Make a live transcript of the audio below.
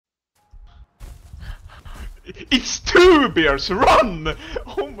It's 2 bears! Run!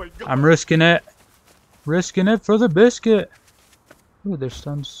 Oh my god! I'm risking it. Risking it for the biscuit. Ooh, there's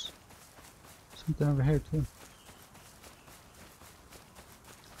stones. Something over here too.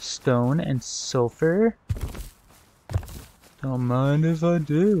 Stone and sulfur. Don't mind if I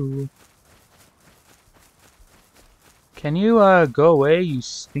do. Can you go away, you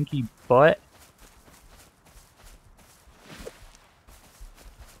stinky butt?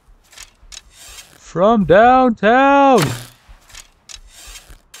 From downtown.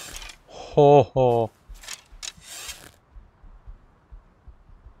 Ho ho.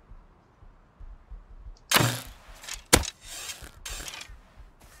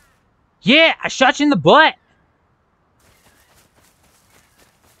 Yeah, I shot you in the butt.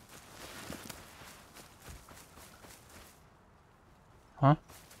 Huh?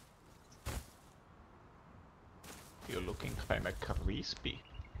 You're looking kinda crispy.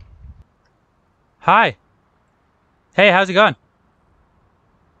 Hi. Hey, how's it going?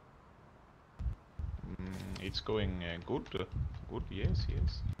 It's going good. Good, yes,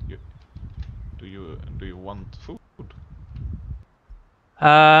 yes. Do you want food?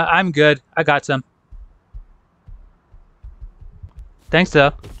 I'm good. I got some. Thanks,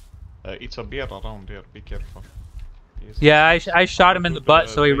 though. It's a bear around here. Be careful. Yes. Yeah, I shot him in the butt,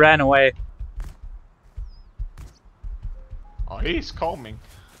 so he ran away. Oh, he's coming.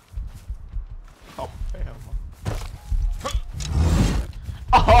 Oh, hell no.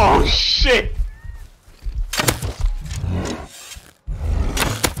 Oh, shit!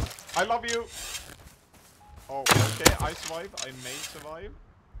 I love you! Oh, okay, I survived. I may survive.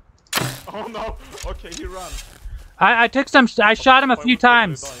 Oh no! Okay, he ran. I took some. I shot him a few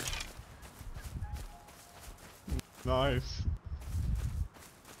times. Nice.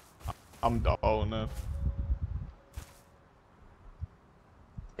 I'm down. Oh no.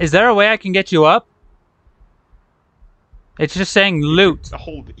 Is there a way I can get you up? It's just saying loot.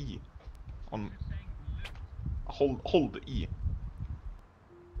 Hold E. On. Hold E.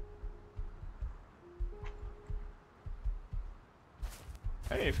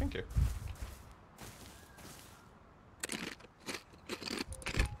 Hey, thank you.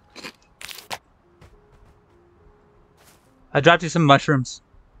 I dropped you some mushrooms.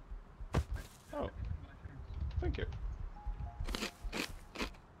 Oh, thank you.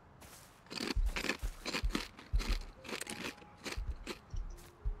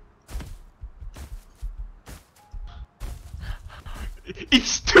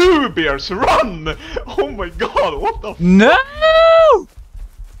 It's 2 bears! Run! Oh my god, what the No!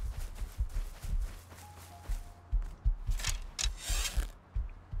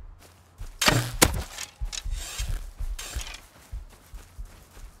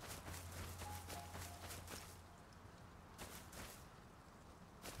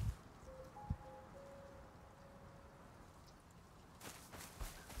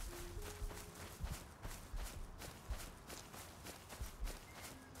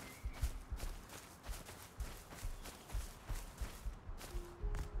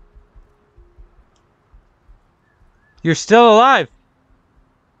 You're still alive.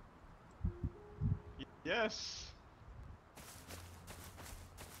 Yes.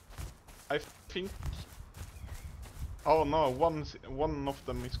 I think. Oh no, one of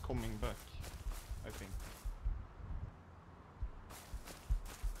them is coming back. I think.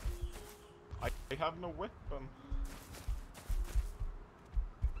 I have no weapon.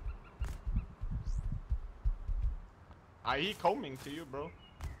 He coming to you, bro.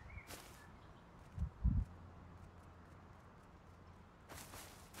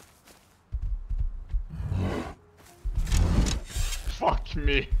 Fuck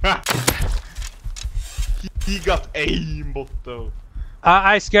me. he got aimbot though.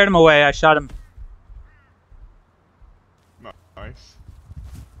 I scared him away. I shot him. Nice.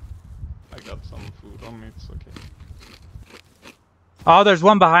 I got some food on me, it's okay. Oh, there's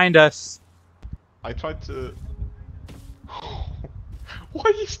one behind us. I tried to...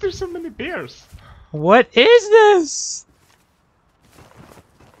 Why is there so many bears? What is this?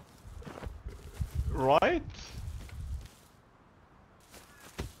 Right?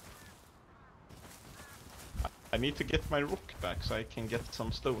 I need to get my rook back so I can get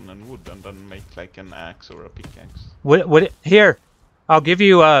some stone and wood and then make like an axe or a pickaxe. Here, I'll give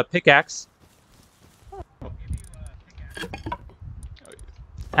you a pickaxe. Oh.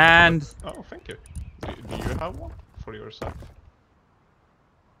 And... Oh, thank you. Do you have one for yourself?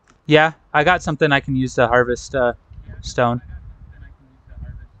 Yeah, I got something I can use to harvest stone.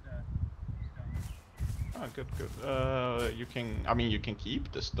 Oh, good. You can... I mean, you can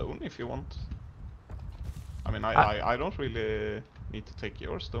keep the stone if you want. I mean, I don't really need to take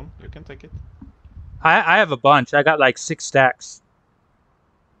your stone. You can take it. I have a bunch. I got like 6 stacks.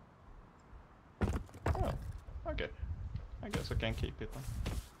 Oh, okay. I guess I can keep it then.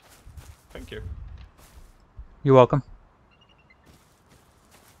 Thank you. You're welcome.